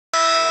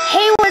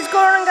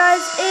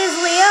guys, it is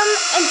Liam,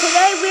 and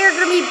today we are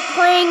going to be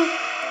playing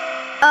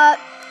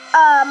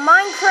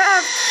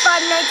Minecraft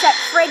Five Nights at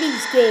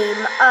Freddy's game.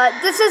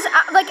 This is,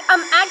 I'm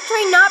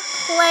actually not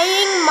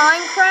playing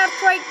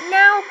Minecraft right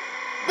now.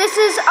 This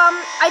is,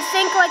 I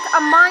think, like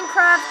a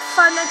Minecraft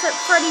Five Nights at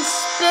Freddy's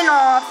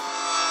spin-off.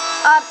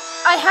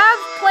 I have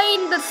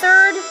played the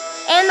third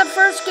and the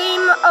first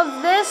game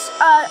of this.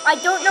 I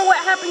don't know what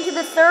happened to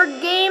the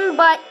third game,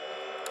 but,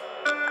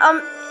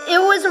 it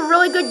was a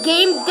really good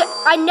game.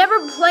 I never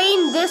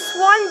played this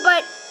one,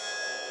 but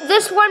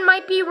this one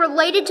might be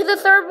related to the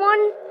third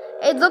one.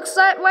 It looks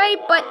that way,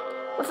 but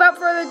without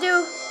further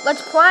ado,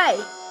 let's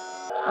play.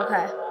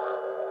 Okay.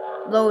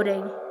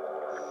 Loading.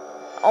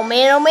 Oh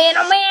man, oh man,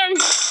 oh man!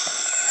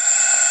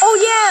 Oh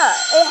yeah,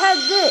 it had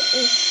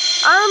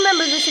this. I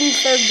remember this in the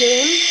third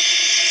game.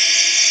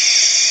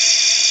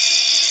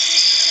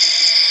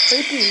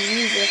 Creepy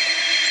music.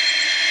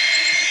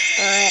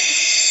 Alright.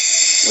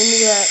 We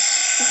need to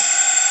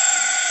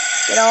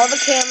get all the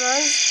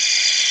cameras.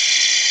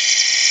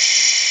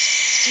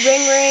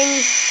 Ring,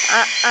 ring.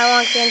 I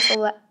want to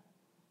cancel that.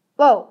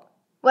 Whoa,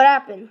 what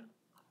happened?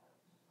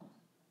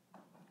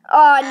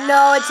 Oh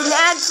no, it's an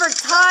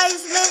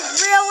advertisement,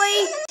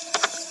 really?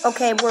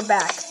 Okay, we're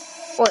back.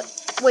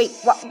 Wait,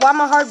 why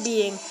my heart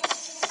beating?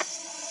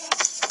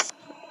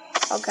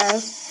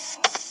 Okay.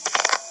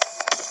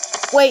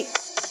 Wait,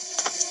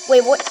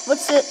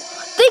 what's it?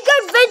 They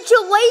got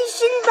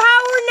ventilation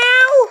power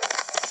now?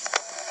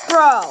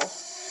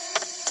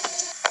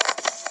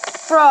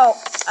 Bro,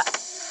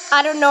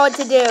 I don't know what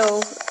to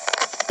do.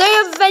 They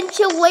have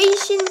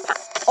ventilation power.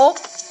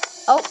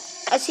 Oh,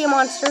 I see a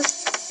monster.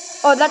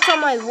 Oh, that's on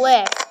my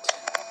left.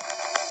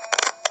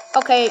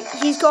 Okay,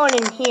 he's going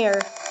in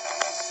here.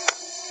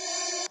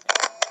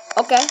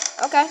 Okay,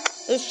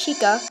 there's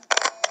Chica.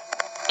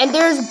 And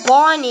there's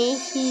Bonnie.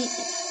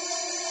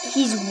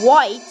 He's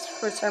white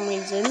for some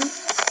reason.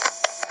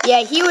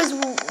 Yeah, he was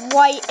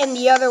white and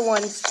the other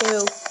ones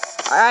too.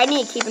 I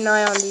need to keep an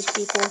eye on these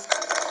people.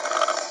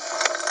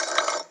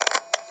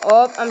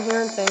 Oh, I'm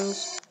hearing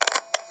things.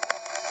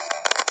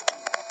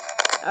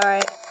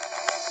 Alright.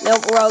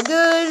 Nope, we're all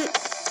good.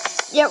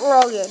 Yep, we're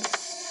all good.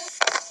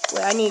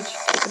 Wait, I need to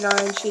keep an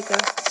eye on Chica.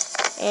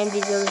 And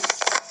these others.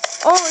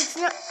 Oh, it's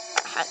not...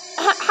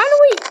 How do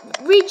we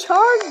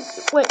recharge?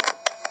 Wait,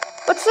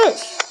 what's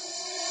this?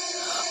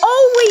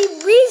 Oh, we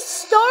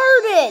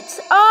restart it!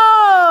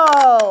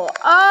 Oh!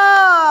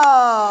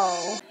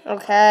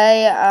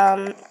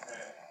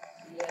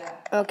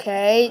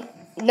 Okay,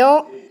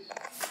 nope.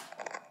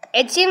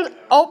 It seems...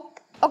 Oh,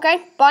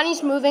 okay,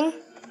 Bonnie's moving.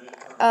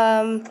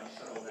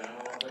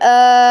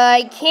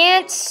 I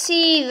can't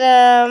see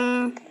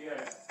them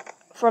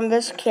from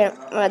this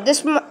camera.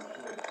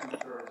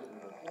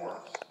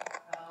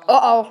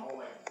 Uh-oh.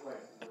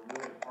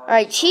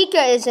 Alright,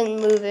 Chica isn't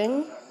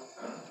moving.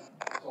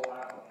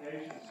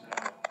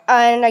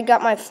 And I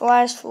got my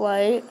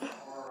flashlight.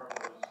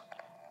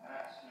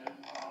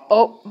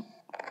 Oh.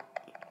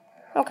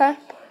 Okay.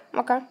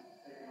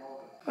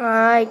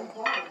 Alright.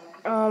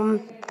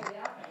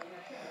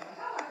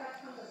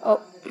 Oh,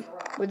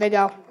 where'd they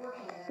go?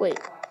 Wait,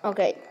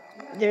 okay.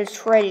 There's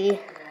Freddy.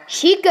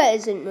 Chica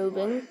isn't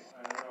moving.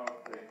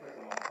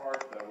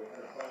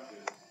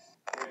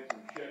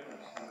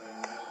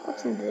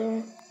 What's in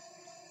there?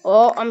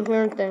 Oh, I'm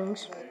hearing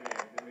things.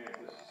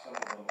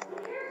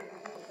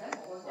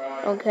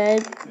 Okay,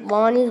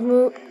 Bonnie's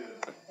moving.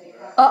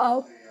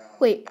 Uh-oh.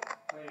 Wait.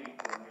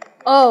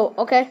 Oh,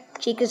 okay.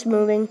 Chica's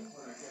moving.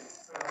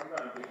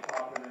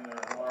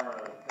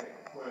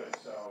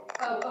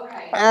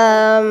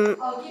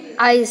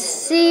 I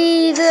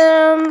see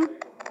them.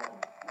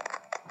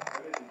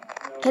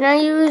 Can I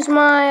use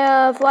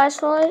my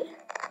flashlight?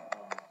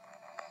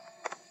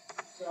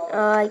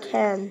 I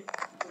can.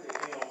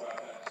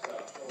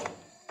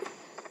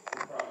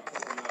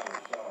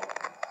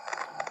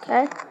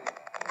 Okay.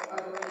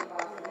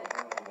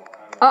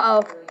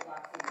 Uh-oh.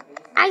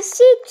 I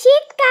see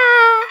Chica!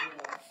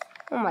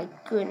 Oh my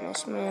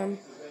goodness, man.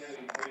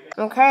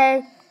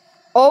 Okay.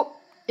 Oh,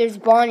 there's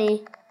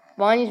Bonnie.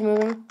 Bonnie's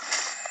moving.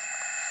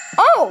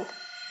 Oh!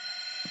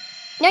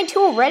 Night 2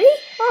 already?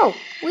 Oh,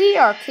 we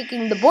are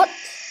kicking the butt.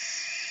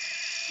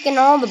 Kicking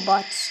all the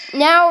butts.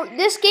 Now,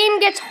 this game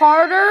gets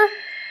harder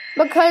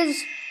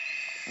because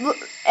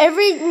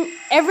every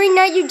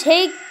night you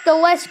take, the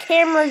less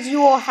cameras you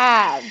will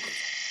have.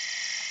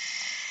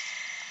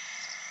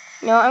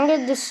 No, I'm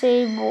going to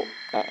disable...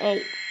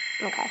 8.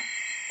 Okay.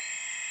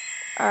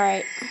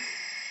 Alright.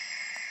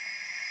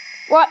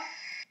 What?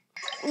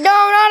 No,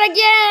 not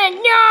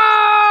again!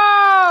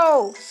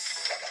 No!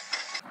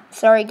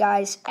 Sorry,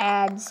 guys.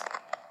 Ads.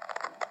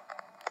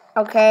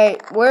 Okay,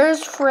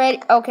 where's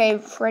Freddy? Okay,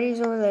 Freddy's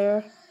over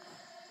there.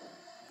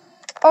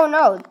 Oh,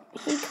 no.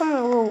 He's coming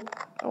a little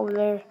over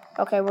there.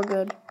 Okay, we're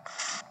good.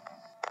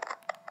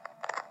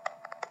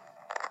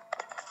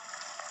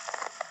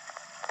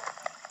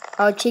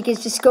 Oh,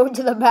 Chica's just going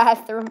to the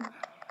bathroom.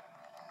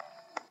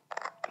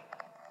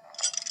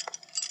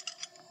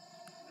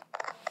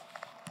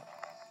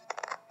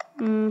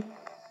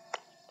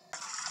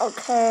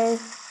 Okay.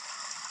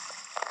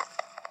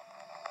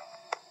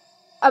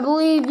 I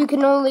believe you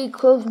can only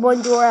close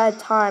one door at a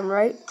time,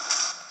 right?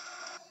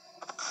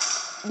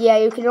 Yeah,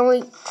 you can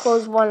only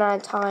close one at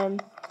a time.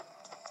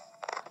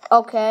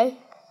 Okay.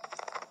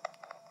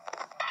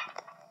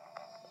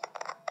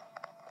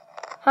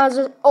 How's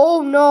it?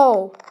 Oh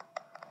no!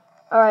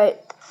 Alright.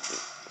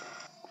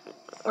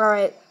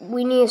 Alright,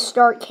 we need to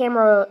start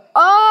camera.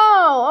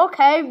 Oh,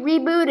 okay,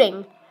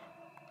 rebooting.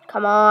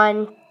 Come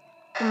on.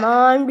 Come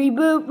on,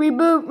 reboot,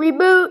 reboot,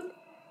 reboot.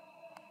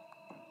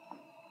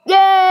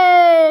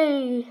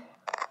 Yay!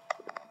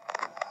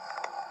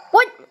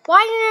 What?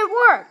 Why didn't it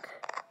work?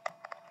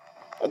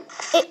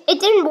 It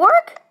didn't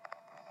work?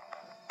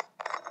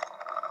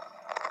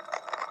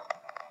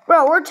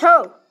 Bro, we're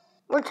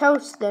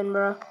toast then,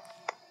 bro.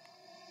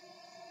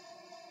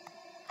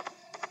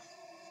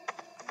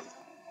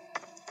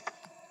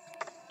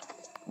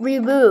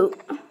 Reboot.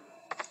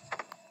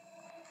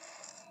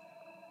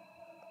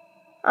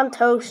 I'm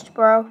toast,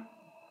 bro.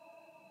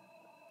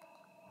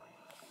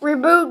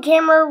 Reboot,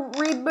 camera,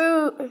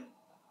 reboot.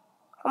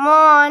 Come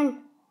on.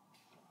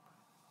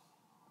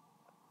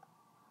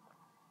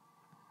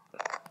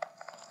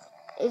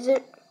 Is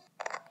it?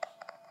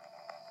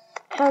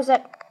 How's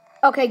that?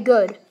 Okay,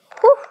 good.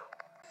 Whew.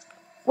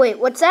 Wait,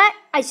 what's that?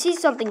 I see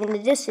something in the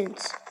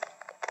distance.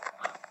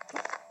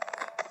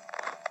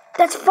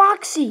 That's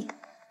Foxy.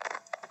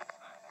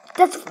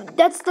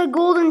 That's the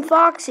golden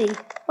Foxy.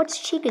 What's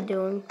Chica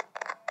doing?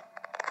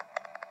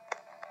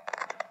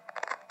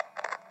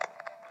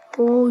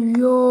 Oh,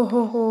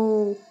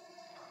 yo.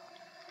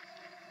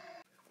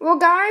 Well,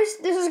 guys,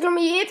 this is going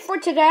to be it for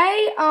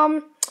today.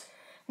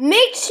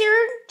 Make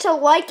sure to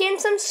like and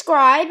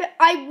subscribe.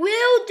 I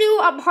will do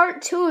a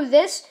part 2 of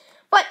this,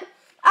 but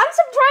I'm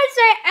surprised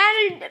I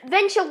added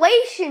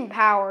ventilation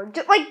power.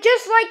 Just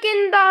like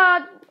in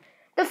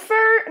the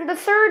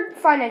third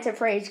Five Nights at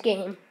Freddy's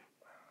game.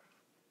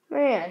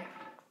 Man.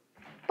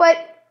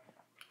 But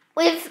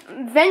with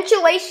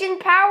ventilation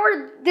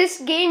power, this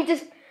game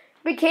just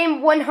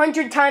became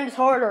 100 times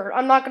harder.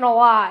 I'm not going to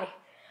lie.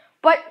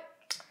 But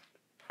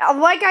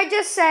like I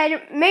just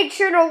said, make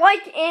sure to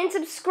like and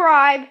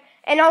subscribe,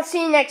 and I'll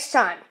see you next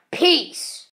time. Peace.